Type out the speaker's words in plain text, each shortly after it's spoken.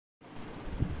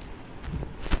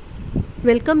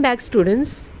Welcome back,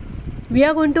 students. We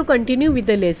are going to continue with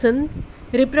the lesson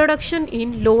Reproduction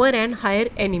in Lower and Higher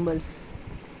Animals.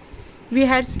 We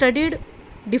had studied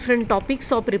different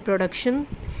topics of reproduction,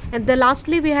 and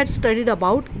lastly we had studied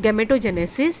about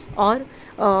gametogenesis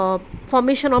or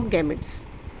formation of gametes.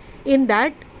 In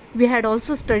that we had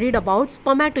also studied about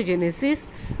spermatogenesis,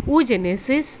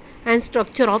 oogenesis and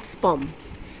structure of sperm.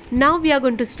 Now we are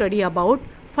going to study about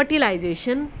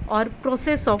fertilization or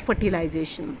process of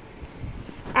fertilization.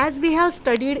 As we have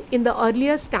studied in the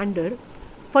earlier standard,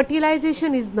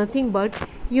 fertilization is nothing but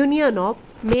union of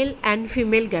male and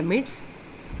female gametes.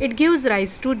 It gives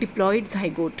rise to diploid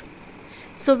zygote.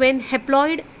 So when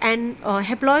haploid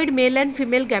male and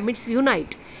female gametes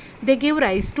unite, they give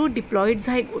rise to diploid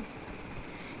zygote.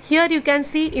 Here you can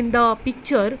see in the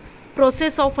picture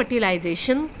process of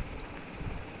fertilization.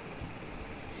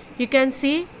 You can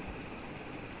see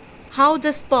how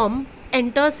the sperm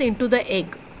enters into the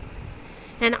egg.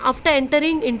 And after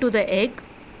entering into the egg,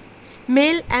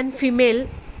 male and female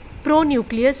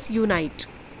pronucleus unite.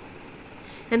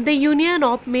 And the union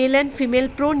of male and female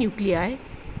pronuclei,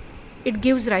 it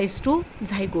gives rise to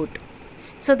zygote.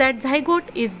 So that zygote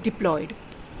is diploid.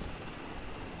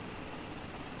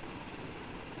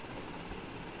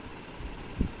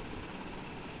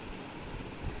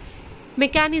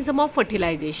 Mechanism of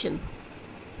fertilization.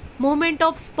 Movement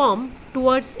of sperm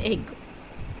towards egg.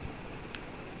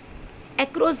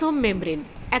 Acrosome membrane.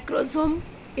 Acrosome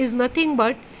is nothing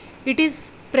but it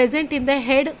is present in the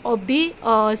head of the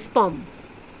sperm.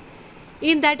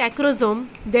 In that acrosome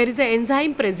there is an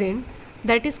enzyme present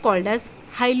that is called as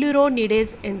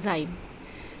hyaluronidase enzyme.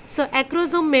 So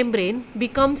acrosome membrane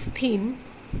becomes thin.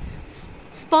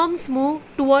 Sperms move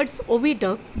towards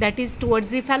oviduct, that is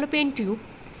towards the fallopian tube.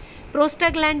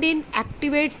 Prostaglandin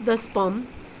activates the sperm.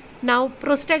 Now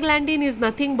prostaglandin is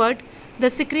nothing but the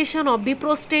secretion of the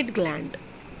prostate gland.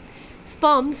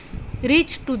 Sperms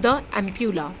reach to the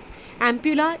ampulla.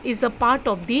 Ampulla is a part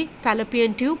of the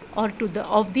fallopian tube or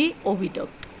of the oviduct.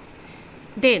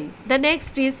 Then the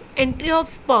next is entry of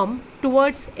sperm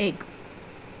towards egg.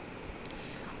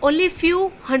 Only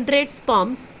few hundred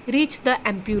sperms reach the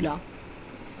ampulla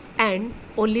and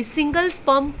only single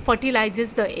sperm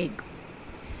fertilizes the egg.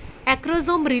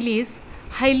 Acrosome release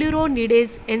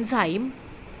hyaluronidase enzyme.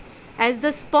 As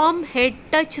the sperm head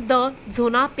touch the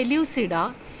zona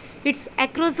pellucida, its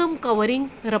acrosome covering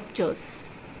ruptures.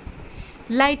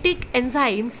 Lytic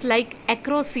enzymes like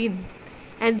acrosine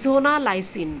and zona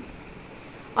lysine.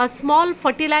 A small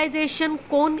fertilization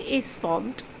cone is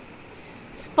formed.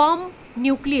 Sperm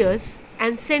nucleus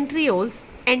and centrioles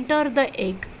enter the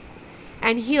egg,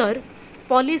 and here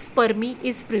polyspermy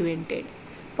is prevented.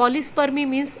 Polyspermy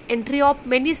means entry of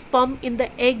many sperm in the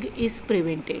egg is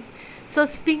prevented. So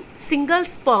single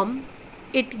sperm,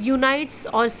 it unites,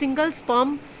 or single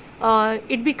sperm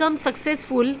it becomes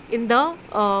successful in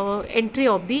the entry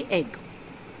of the egg.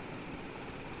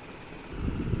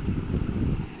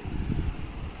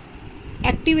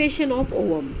 Activation of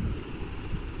ovum.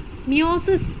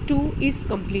 Meiosis II is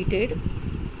completed.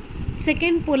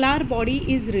 Second polar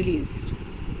body is released.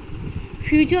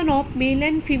 Fusion of male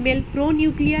and female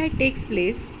pronuclei takes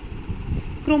place.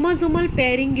 Chromosomal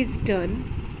pairing is done.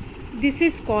 This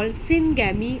is called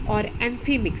syngamy or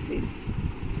amphimixis.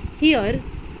 Here,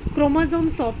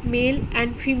 chromosomes of male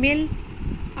and female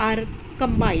are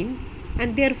combined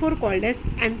and therefore called as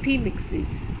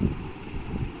amphimixis.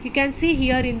 You can see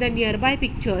here in the nearby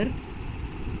picture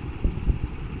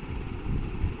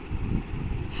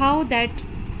how that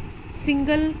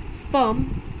single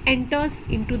sperm enters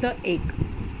into the egg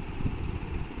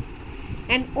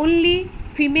and only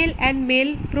female and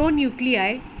male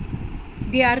pronuclei,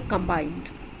 they are combined.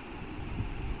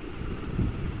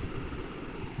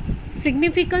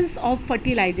 Significance of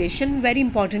fertilization, very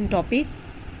important topic.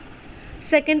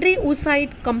 Secondary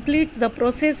oocyte completes the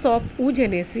process of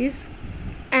oogenesis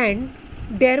and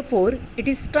therefore it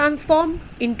is transformed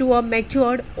into a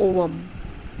matured ovum.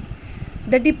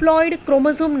 The diploid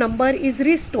chromosome number is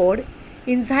restored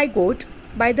in zygote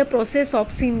by the process of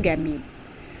syngamy.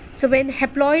 So when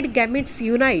haploid gametes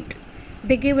unite,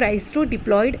 they give rise to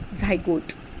diploid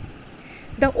zygote.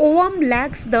 The ovum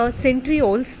lacks the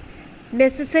centrioles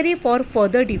necessary for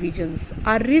further divisions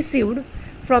are received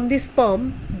from the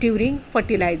sperm during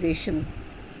fertilization.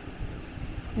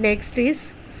 Next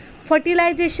is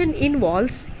fertilization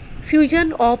involves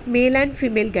fusion of male and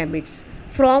female gametes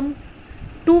from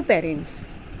two parents.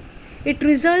 It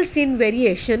results in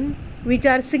variation which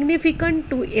are significant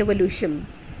to evolution.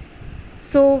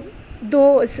 So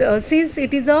since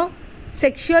it is a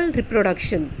sexual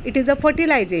reproduction, it is a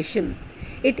fertilization.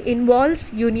 It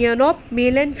involves union of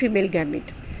male and female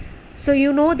gamete. So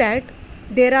you know that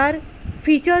there are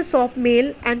features of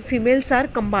male and females are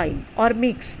combined or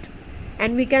mixed,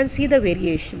 and we can see the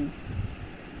variation.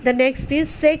 The next is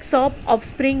sex of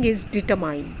offspring is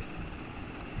determined.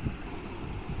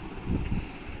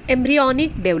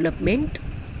 Embryonic development.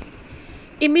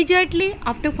 Immediately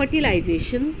after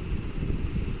fertilization,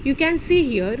 you can see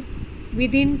here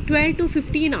within 12 to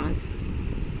 15 hours,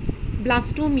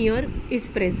 blastomere is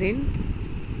present.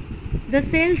 The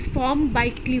cells formed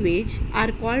by cleavage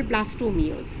are called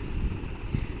blastomeres.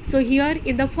 So here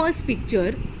in the first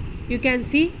picture, you can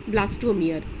see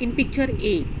blastomere in picture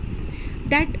A.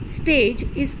 That stage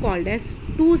is called as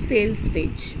 2-cell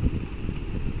stage.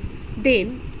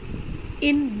 Then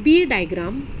in B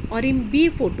diagram or in B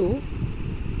photo,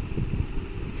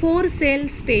 4-cell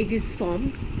stage is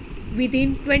formed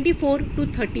within 24 to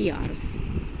 30 hours.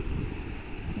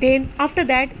 Then after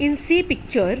that in C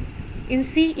picture, in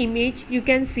C image, you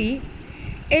can see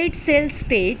 8-cell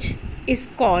stage is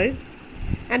called,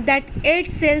 and that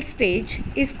 8-cell stage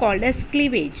is called as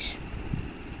cleavage.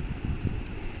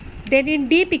 Then in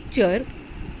D picture,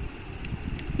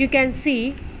 you can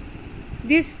see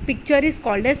this picture is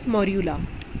called as morula.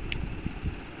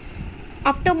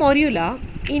 After morula,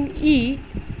 in E,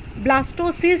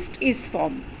 blastocyst is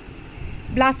formed.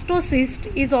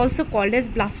 Blastocyst is also called as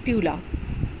blastula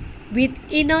with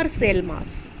inner cell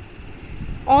mass.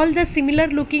 All the similar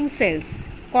looking cells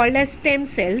called as stem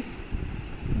cells,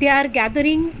 they are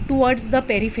gathering towards the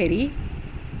periphery,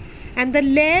 and the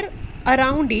layer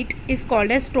around it is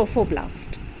called as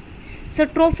trophoblast. So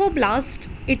trophoblast,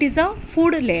 it is a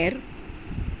food layer.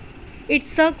 It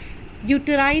sucks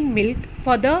uterine milk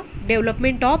for the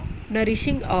development of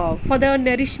nourishment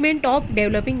of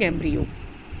developing embryo.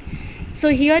 So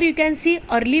here you can see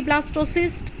early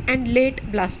blastocyst and late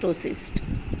blastocyst.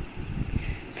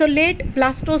 So late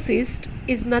blastocyst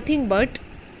is nothing but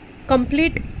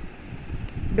complete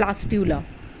blastula.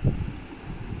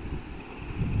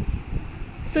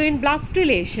 So in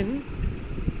blastulation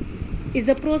is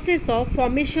a process of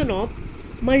formation of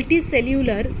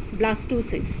multicellular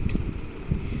blastocyst.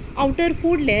 Outer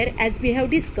food layer, as we have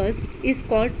discussed, is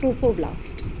called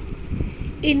trophoblast.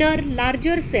 Inner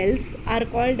larger cells are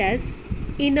called as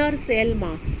inner cell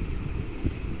mass.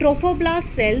 Trophoblast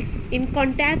cells in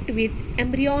contact with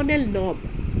embryonal knob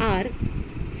are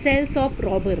cells of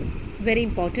Robber. Very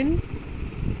important.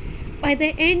 By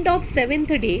the end of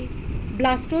 7th day,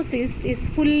 blastocyst is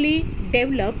fully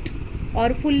developed or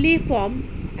fully formed,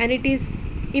 and it is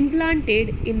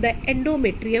implanted in the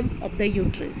endometrium of the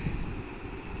uterus.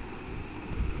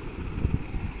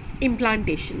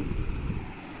 Implantation.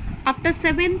 After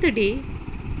 7th day,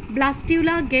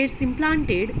 blastula gets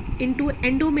implanted into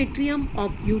endometrium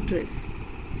of uterus.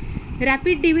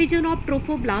 Rapid division of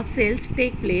trophoblast cells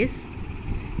take place.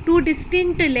 Two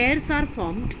distinct layers are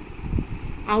formed.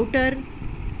 Outer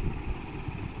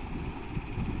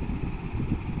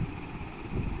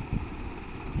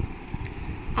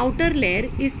layer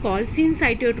is called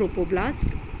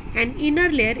syncytotrophoblast and inner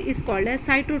layer is called as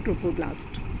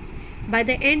cytotrophoblast. By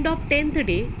the end of 10th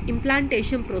day,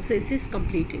 implantation process is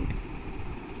completed.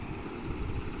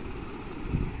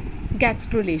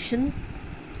 Gastrulation.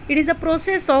 It is a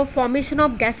process of formation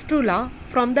of gastrula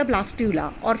from the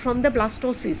blastula or from the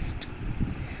blastocyst.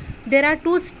 There are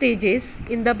two stages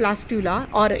in the blastula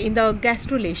or in the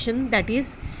gastrulation, that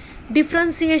is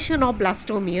differentiation of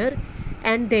blastomere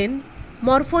and then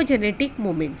morphogenetic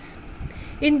movements.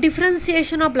 In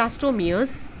differentiation of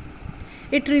blastomeres,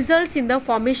 it results in the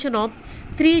formation of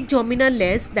 3 germinal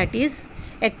layers, that is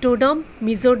ectoderm,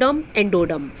 mesoderm,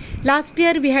 endoderm. Last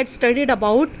year we had studied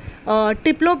about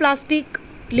triploblastic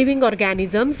living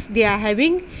organisms. They are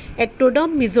having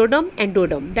ectoderm, mesoderm,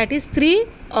 endoderm, that is 3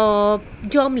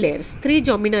 germ layers, 3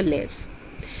 germinal layers.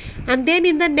 And then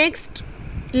in the next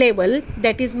level,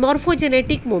 that is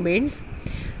morphogenetic movements,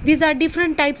 these are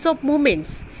different types of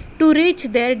movements to reach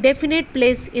their definite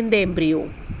place in the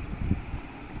embryo.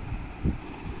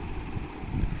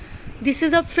 This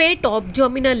is a fate of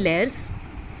germinal layers,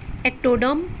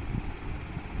 ectoderm,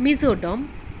 mesoderm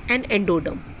and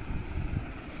endoderm.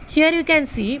 Here you can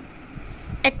see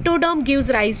ectoderm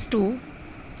gives rise to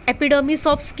epidermis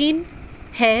of skin,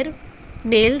 hair,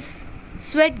 nails,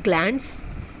 sweat glands,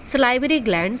 salivary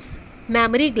glands,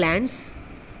 mammary glands,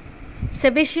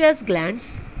 sebaceous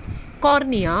glands,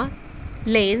 cornea,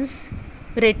 lens,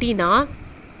 retina,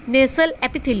 nasal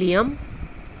epithelium,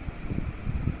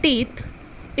 teeth,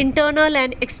 internal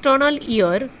and external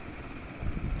ear,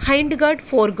 hindgut,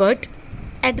 foregut,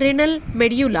 adrenal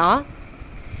medulla,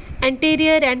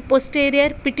 anterior and posterior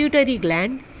pituitary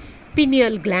gland,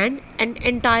 pineal gland and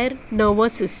entire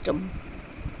nervous system.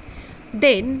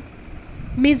 Then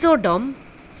Mesoderm,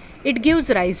 it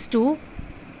gives rise to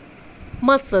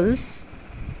muscles,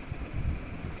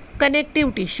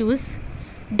 connective tissues,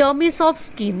 dermis of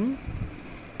skin,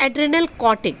 adrenal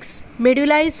cortex.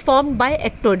 Medulla is formed by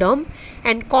ectoderm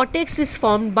and cortex is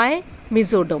formed by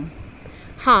mesoderm.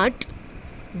 Heart,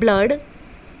 blood,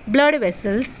 blood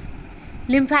vessels,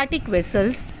 lymphatic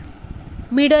vessels,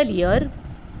 middle ear,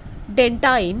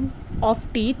 dentine of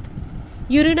teeth,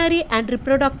 urinary and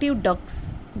reproductive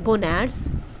ducts, gonads,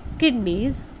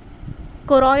 kidneys,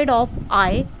 choroid of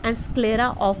eye and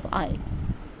sclera of eye.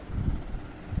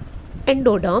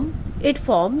 Endoderm, it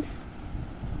forms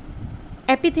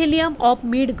epithelium of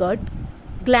midgut,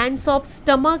 glands of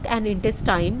stomach and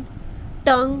intestine,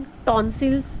 tongue,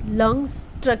 tonsils, lungs,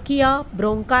 trachea,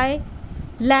 bronchi,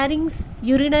 larynx,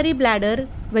 urinary bladder,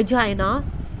 vagina,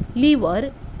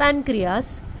 liver,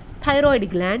 pancreas, thyroid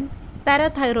gland,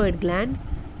 parathyroid gland,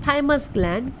 thymus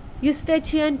gland,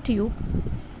 eustachian tube,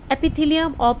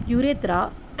 epithelium of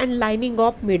urethra and lining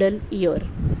of middle ear.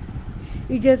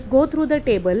 You just go through the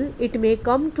table. It may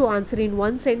come to answer in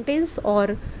one sentence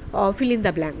or fill in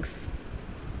the blanks.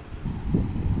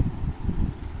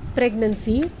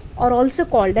 Pregnancy, or also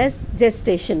called as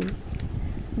gestation.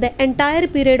 The entire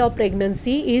period of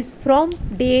pregnancy is from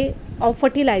day of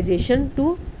fertilization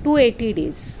to 280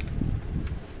 days.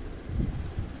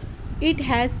 It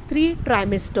has 3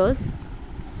 trimesters.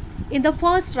 In the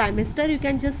first trimester, you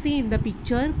can just see in the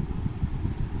picture.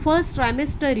 First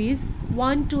trimester is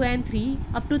 1, 2 and 3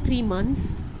 up to 3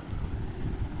 months.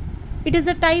 It is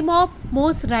a time of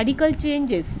most radical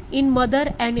changes in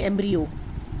mother and embryo.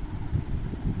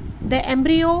 The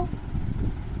embryo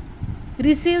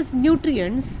receives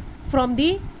nutrients from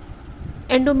the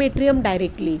endometrium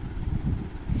directly.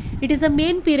 It is a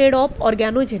main period of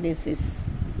organogenesis.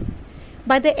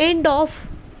 By the end of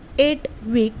 8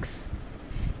 weeks,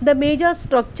 the major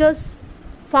structures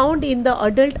found in the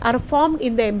adult are formed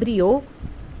in the embryo.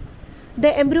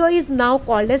 The embryo is now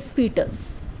called as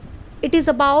fetus. It is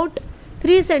about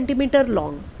 3 cm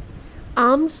long.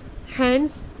 Arms,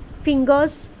 hands,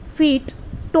 fingers, feet,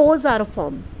 toes are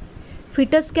formed.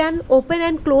 Fetus can open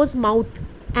and close mouth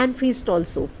and feast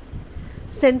also.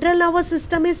 Central nervous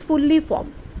system is fully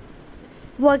formed.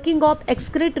 Working of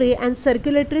excretory and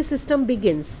circulatory system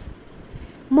begins.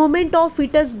 Movement of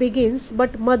fetus begins,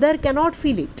 but mother cannot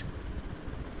feel it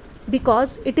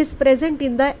because it is present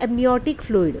in the amniotic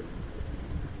fluid.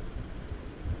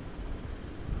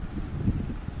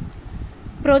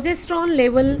 Progesterone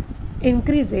level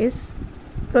increases.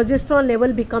 Progesterone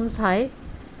level becomes high.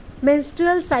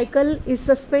 Menstrual cycle is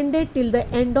suspended till the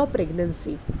end of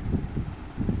pregnancy.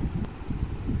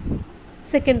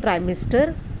 Second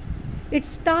trimester, it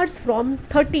starts from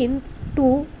 13th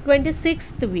to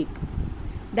 26th week.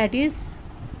 That is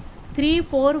 3,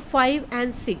 4, 5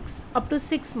 and 6 up to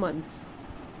 6 months.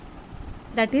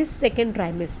 That is second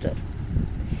trimester.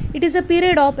 It is a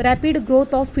period of rapid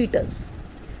growth of fetus.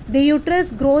 The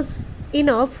uterus grows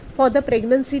enough for the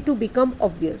pregnancy to become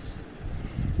obvious.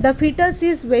 The fetus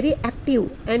is very active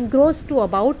and grows to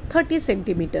about 30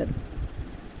 cm.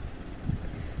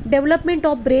 Development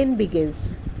of brain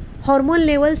begins. Hormone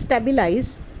levels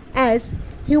stabilize as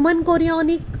human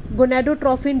chorionic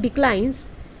gonadotrophin declines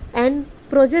and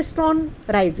progesterone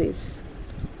rises.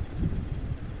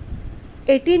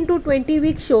 18 to 20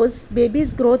 weeks shows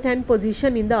baby's growth and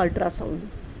position in the ultrasound.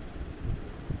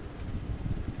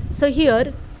 So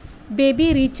here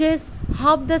baby reaches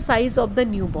half the size of the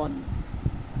newborn.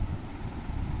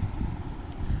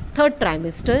 Third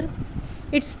trimester,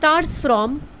 it starts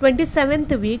from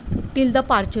 27th week till the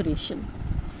parturition.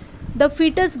 The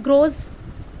fetus grows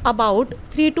about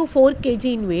 3 to 4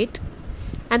 kg in weight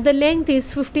and the length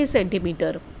is 50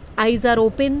 cm. Eyes are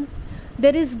open.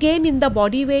 There is gain in the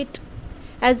body weight.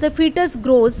 As the fetus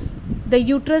grows, the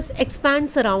uterus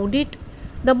expands around it.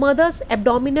 The mother's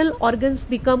abdominal organs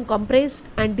become compressed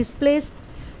and displaced,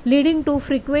 leading to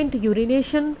frequent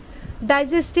urination,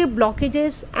 digestive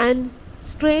blockages and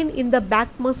strain in the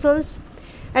back muscles.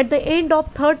 At the end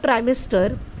of third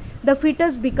trimester, the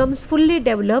fetus becomes fully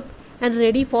developed and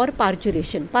ready for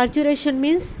parturition. Parturition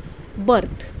means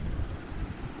birth.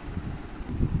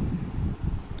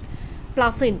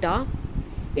 Placenta.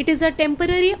 It is a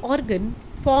temporary organ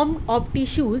formed of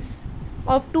tissues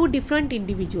of 2 different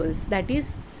individuals, that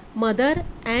is mother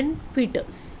and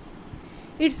fetus.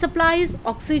 It supplies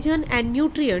oxygen and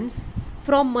nutrients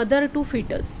from mother to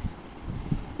fetus.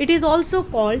 It is also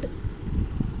called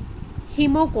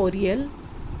hemochorial.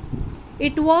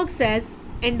 It works as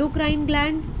endocrine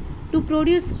gland to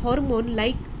produce hormone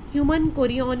like human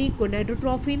chorionic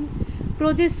gonadotrophin,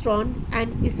 progesterone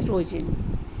and estrogen.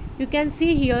 You can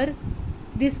see here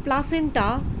this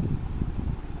placenta,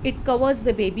 it covers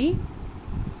the baby.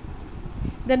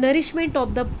 The nourishment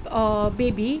of the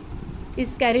baby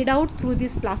is carried out through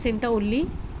this placenta only,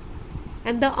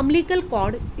 and the umbilical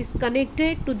cord is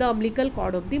connected to the umbilical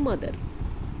cord of the mother.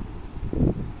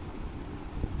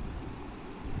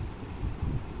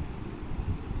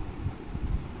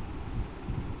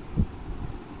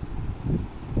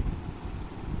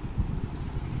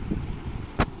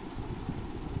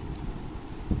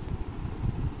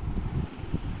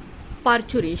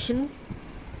 Parturition.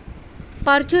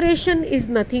 Parturition is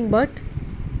nothing but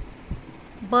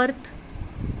birth.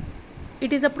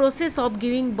 It is a process of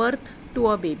giving birth to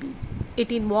a baby.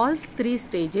 It involves 3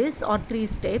 stages or 3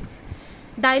 steps.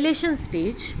 Dilation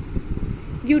stage.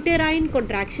 Uterine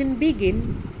contraction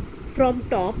begin from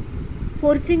top,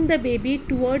 forcing the baby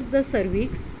towards the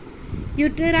cervix.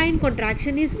 Uterine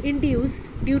contraction is induced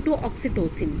due to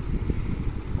oxytocin.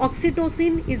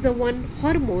 Oxytocin is a one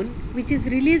hormone which is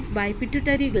released by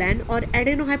pituitary gland or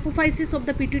adenohypophysis of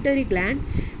the pituitary gland,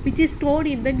 which is stored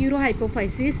in the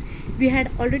neurohypophysis. We had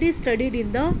already studied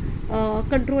in the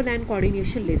control and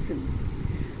coordination lesson.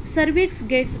 Cervix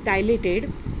gets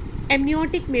dilated.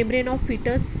 Amniotic membrane of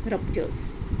fetus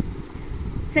ruptures.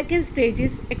 Second stage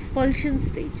is expulsion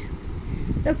stage.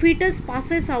 The fetus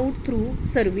passes out through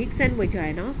cervix and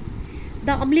vagina.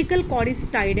 The umbilical cord is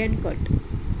tied and cut.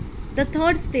 The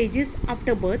third stage is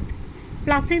afterbirth.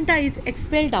 Placenta is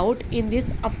expelled out in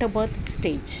this afterbirth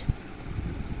stage.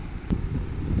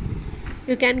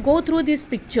 You can go through these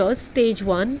pictures. Stage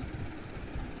 1.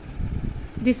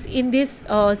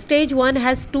 Stage 1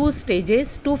 has 2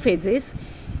 stages, 2 phases: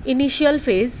 initial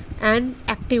phase and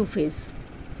active phase.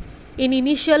 In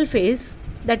initial phase,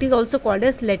 that is also called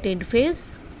as latent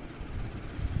phase,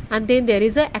 and then there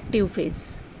is a active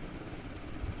phase.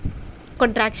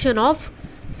 Contraction of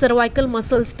cervical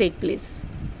muscles take place.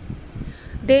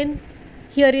 Then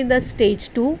here in the stage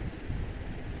 2,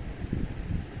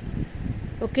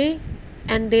 okay,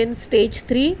 and then stage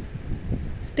 3.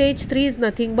 Stage 3 is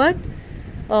nothing but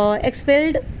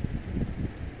expelled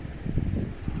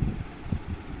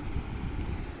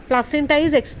placenta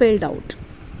is expelled out.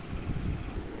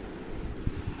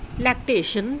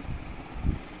 Lactation.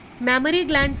 Mammary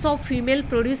glands of female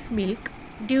produce milk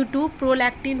due to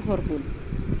prolactin hormone.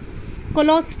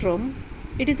 Colostrum.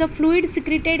 It is a fluid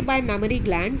secreted by mammary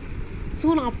glands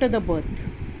soon after the birth.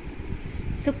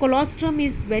 So colostrum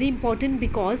is very important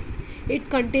because it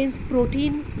contains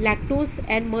protein, lactose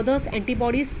and mother's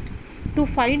antibodies to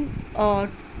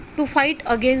fight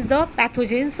against the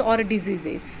pathogens or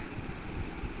diseases.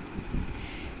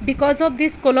 Because of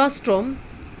this colostrum,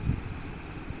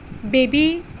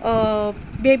 newborn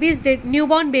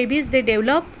babies, they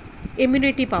develop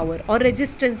immunity power or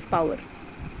resistance power.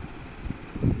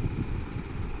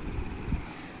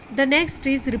 The next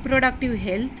is reproductive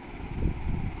health.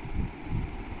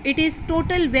 It is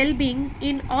total well-being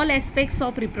in all aspects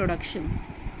of reproduction.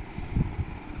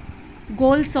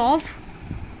 Goals of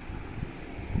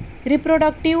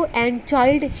reproductive and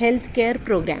child health care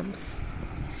programs: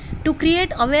 to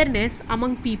create awareness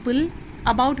among people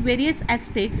about various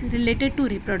aspects related to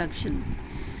reproduction,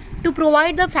 to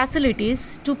provide the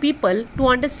facilities to people to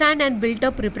understand and build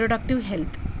up reproductive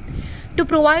health, to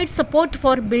provide support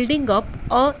for building up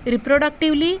a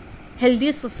reproductively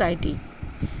healthy society,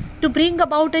 to bring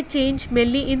about a change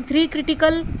mainly in 3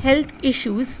 critical health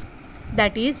issues,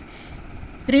 that is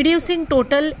reducing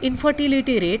total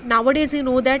infertility rate. Nowadays you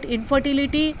know that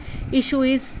infertility issue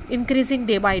is increasing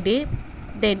day by day.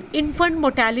 Then infant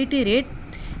mortality rate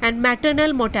and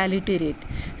maternal mortality rate.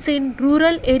 So in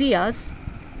rural areas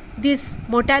this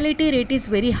mortality rate is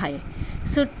very high.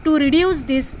 So to reduce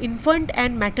this infant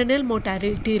and maternal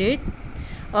mortality rate,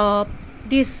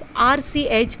 this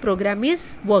RCH program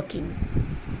is working.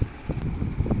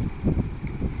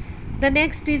 The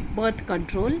next is birth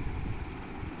control.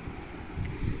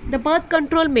 The birth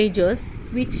control measures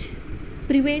which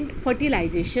prevent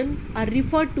fertilization are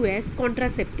referred to as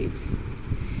contraceptives.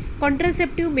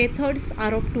 Contraceptive methods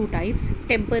are of 2 types,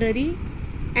 temporary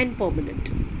and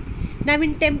permanent. Now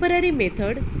in temporary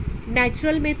method,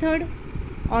 natural method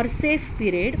or safe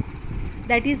period,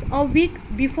 that is a week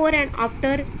before and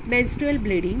after menstrual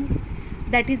bleeding,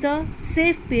 that is a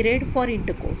safe period for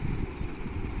intercourse.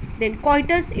 Then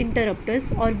coitus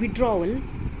interruptus or withdrawal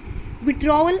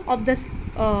of the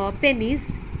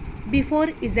penis before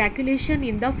ejaculation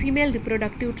in the female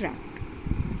reproductive tract.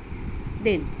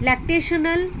 Then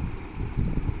lactational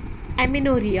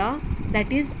amenorrhea,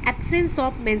 that is absence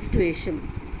of menstruation.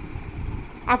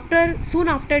 Soon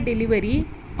after delivery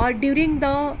or during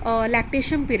the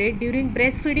lactation period, during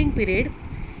breastfeeding period,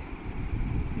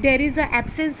 there is an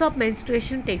absence of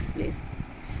menstruation takes place,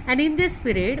 and in this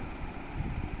period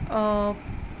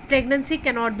pregnancy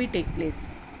cannot be take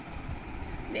place.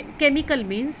 Then chemical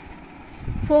means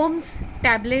foams,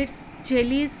 tablets,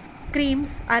 jellies,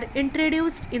 creams are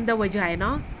introduced in the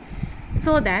vagina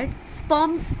so that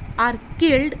sperms are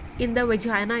killed in the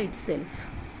vagina itself.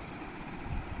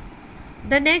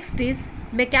 The next is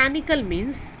mechanical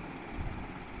means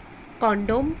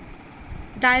condom,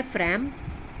 diaphragm,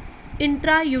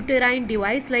 intrauterine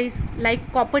device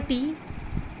like copper T.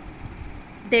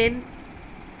 Then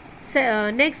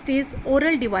next is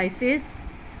oral devices.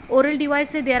 Oral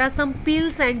devices, there are some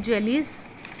pills and jellies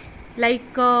like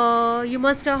you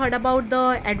must have heard about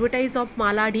the advertise of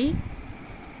Maladi,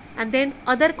 and then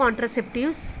other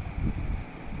contraceptives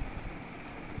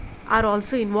are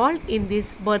also involved in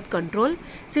this birth control.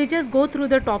 So you just go through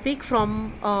the topic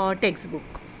from textbook.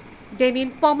 Then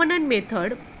in permanent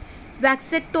method,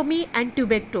 vasectomy and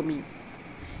tubectomy.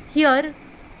 Here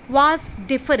vas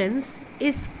deferens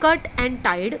is cut and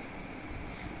tied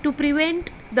to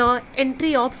prevent the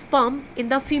entry of sperm in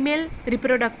the female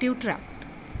reproductive tract.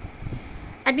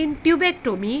 And in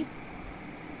tubectomy,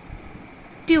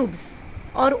 tubes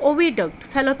or oviduct,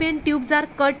 fallopian tubes are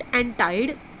cut and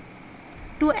tied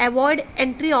to avoid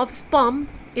entry of sperm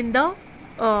in the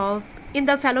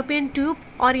fallopian tube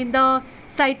or in the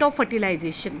site of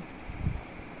fertilization.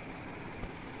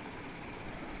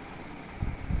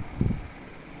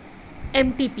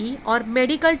 MTP or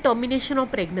medical termination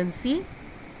of pregnancy.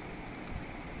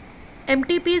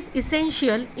 MTP is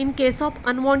essential in case of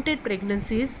unwanted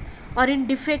pregnancies or in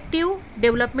defective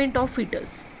development of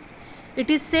fetus. It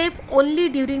is safe only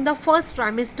during the first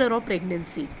trimester of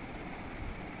pregnancy.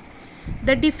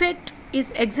 The defect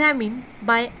is examined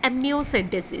by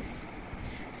amniocentesis.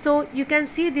 So you can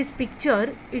see this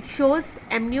picture, it shows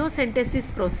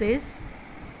amniocentesis process.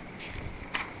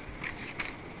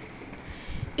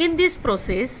 In this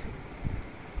process,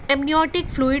 amniotic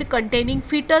fluid containing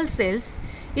fetal cells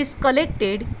is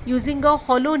collected using a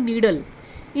hollow needle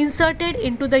inserted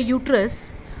into the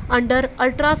uterus under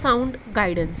ultrasound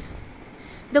guidance.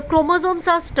 The chromosomes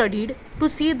are studied to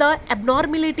see the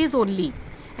abnormalities only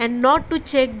and not to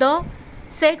check the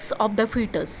sex of the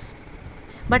fetus.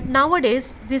 But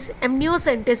nowadays this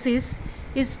amniocentesis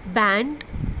is banned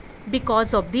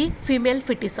because of the female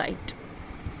feticide.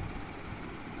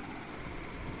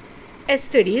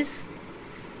 STDs,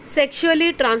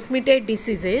 sexually transmitted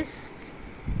diseases.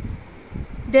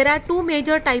 There are two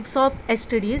major types of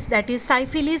STDs, that is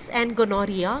syphilis and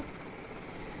gonorrhea.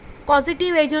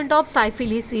 Causative agent of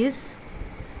syphilis is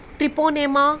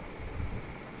Treponema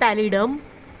pallidum,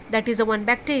 that is one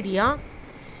bacteria,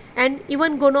 and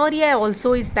even gonorrhea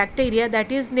also is bacteria,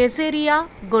 that is Neisseria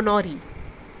gonorrhoeae.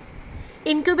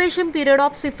 Incubation period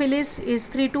of syphilis is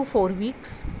 3 to 4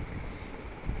 weeks.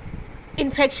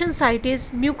 Infection site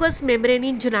is mucous membrane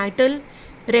in genital,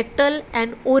 rectal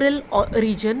and oral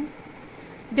region.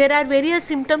 There are various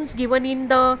symptoms given in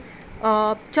the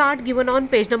chart given on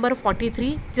page number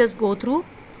 43. Just go through.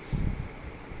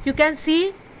 You can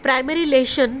see primary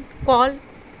lesion called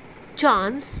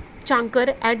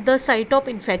chancre at the site of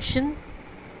infection.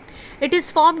 It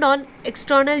is formed on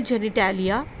external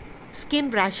genitalia, skin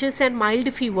rashes and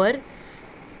mild fever,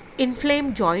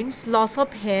 inflamed joints, loss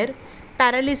of hair,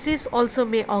 paralysis also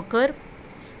may occur,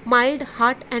 mild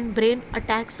heart and brain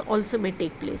attacks also may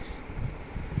take place.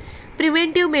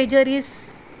 Preventive measure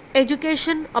is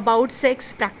education about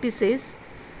sex practices,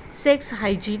 sex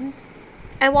hygiene,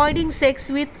 avoiding sex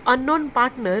with unknown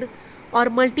partner or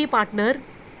multi-partner,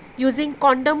 using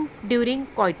condom during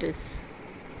coitus.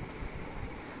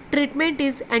 Treatment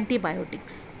is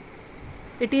antibiotics.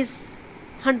 It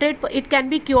can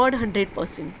be cured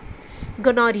 100%.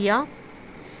 Gonorrhea,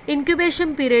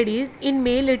 incubation period is in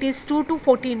male it is 2 to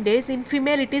 14 days, in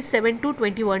female it is 7 to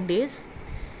 21 days.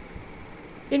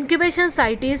 Incubation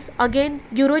site is again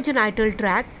urogenital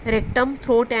tract, rectum,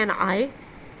 throat and eye.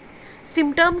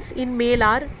 Symptoms in male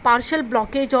are partial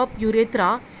blockage of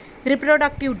urethra,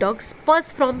 reproductive ducts,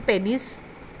 pus from penis,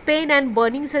 pain and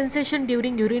burning sensation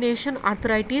during urination,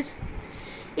 arthritis.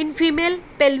 In female,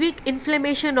 pelvic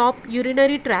inflammation of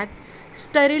urinary tract,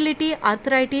 sterility,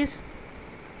 arthritis,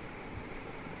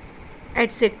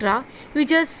 etc. You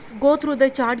just go through the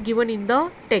chart given in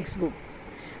the textbook.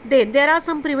 Then there are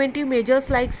some preventive measures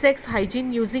like sex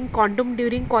hygiene, using condom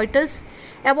during coitus,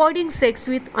 avoiding sex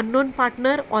with unknown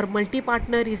partner or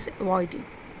multi-partner is avoided.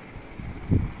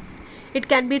 It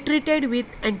can be treated with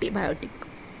antibiotic.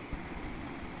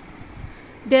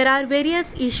 There are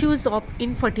various issues of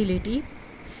infertility.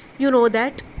 You know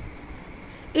that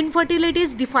infertility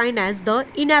is defined as the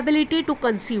inability to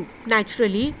conceive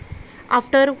naturally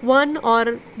after one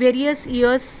or various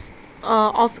years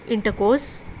of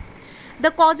intercourse.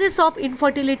 The causes of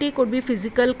infertility could be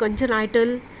physical,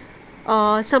 congenital,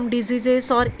 some diseases,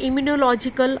 or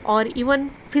immunological or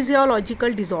even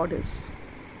physiological disorders.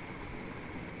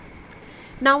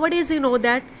 Nowadays, you know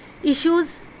that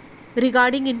issues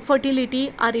regarding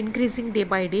infertility are increasing day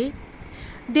by day.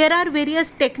 There are various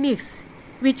techniques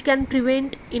which can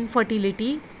prevent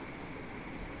infertility,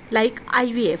 like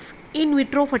IVF, in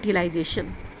vitro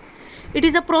fertilization. It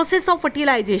is a process of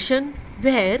fertilization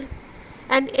where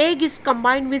an egg is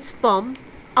combined with sperm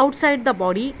outside the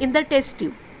body in the test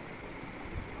tube.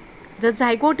 The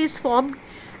zygote is formed,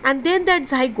 and then that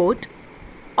zygote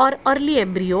or early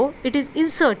embryo, it is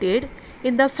inserted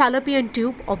in the fallopian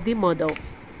tube of the mother.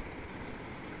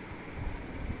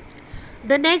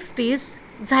 The next is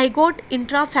zygote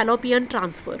intrafallopian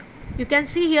transfer. You can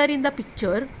see here in the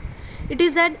picture, it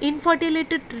is an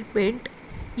infertility treatment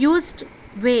used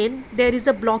when there is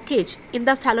a blockage in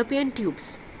the fallopian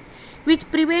tubes, which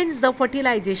prevents the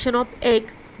fertilization of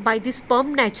egg by the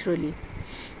sperm naturally.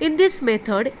 In this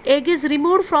method, egg is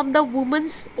removed from the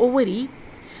woman's ovary.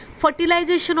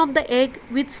 Fertilization of the egg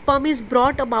with sperm is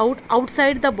brought about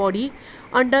outside the body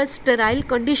under sterile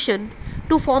condition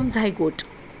to form zygote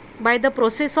by the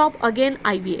process of again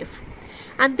IVF,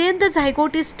 and then the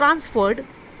zygote is transferred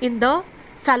in the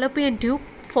fallopian tube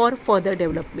for further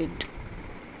development.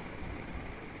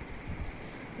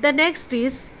 The next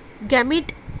is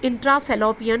gamete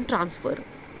intrafallopian transfer.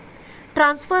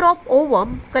 Transfer of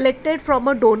ovum collected from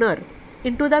a donor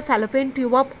into the fallopian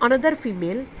tube of another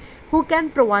female who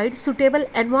can provide suitable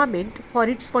environment for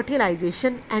its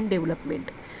fertilization and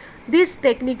development. This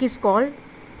technique is called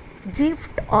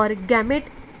GIFT or gamete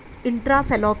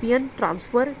intrafallopian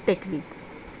transfer technique.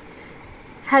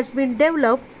 Has been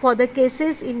developed for the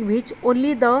cases in which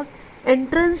only the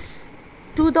entrance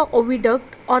to the oviduct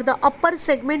or the upper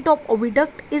segment of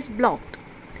oviduct is blocked.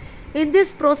 In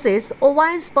this process, ova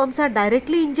and sperms are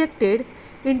directly injected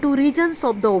into regions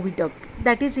of the oviduct,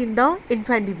 that is in the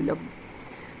infundibulum,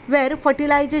 where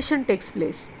fertilization takes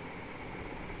place.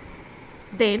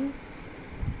 Then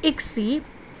ICSI,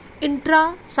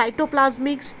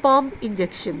 intracytoplasmic sperm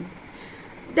injection.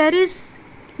 There is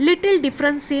little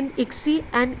difference in ICSI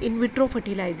and in vitro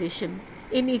fertilization.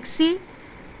 In ICSI,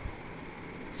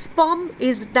 sperm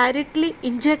is directly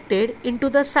injected into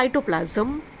the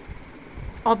cytoplasm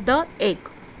of the egg.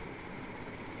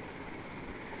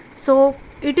 So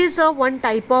it is a one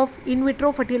type of in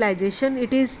vitro fertilization.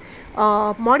 It is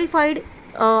modified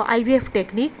IVF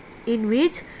technique in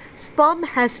which sperm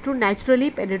has to naturally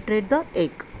penetrate the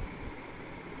egg.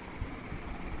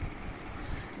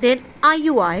 Then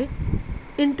IUI,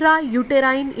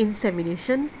 intrauterine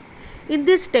insemination. In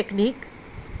this technique,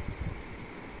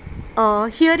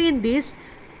 here in this,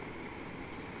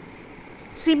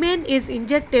 semen is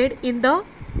injected in the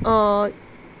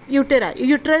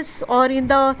uterus or in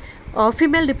the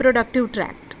female reproductive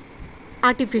tract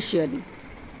artificially.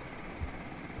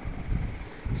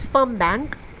 Sperm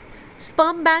bank.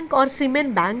 Sperm bank or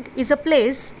semen bank is a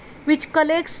place which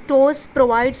collects, stores,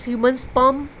 provides human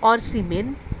sperm or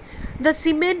semen. The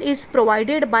semen is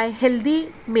provided by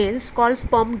healthy males called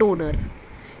sperm donor.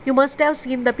 You must have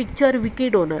seen the picture Wiki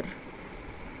donor.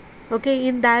 Okay,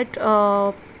 in that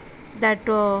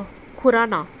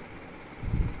Khurana,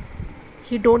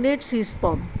 he donates his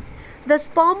sperm. The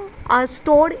sperm are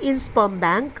stored in sperm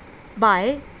bank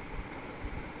by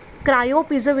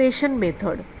cryopreservation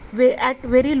method at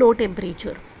very low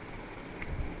temperature.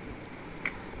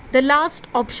 The last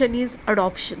option is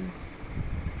adoption.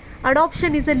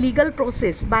 Adoption is a legal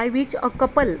process by which a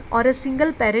couple or a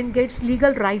single parent gets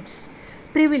legal rights,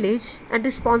 privilege and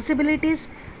responsibilities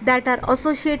that are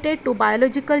associated to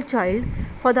biological child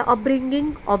for the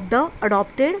upbringing of the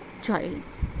adopted child.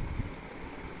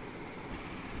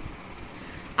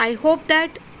 I hope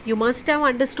that you must have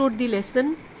understood the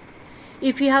lesson.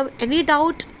 If you have any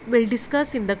doubt, we'll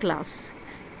discuss in the class.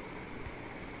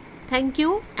 Thank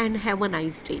you and have a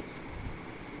nice day.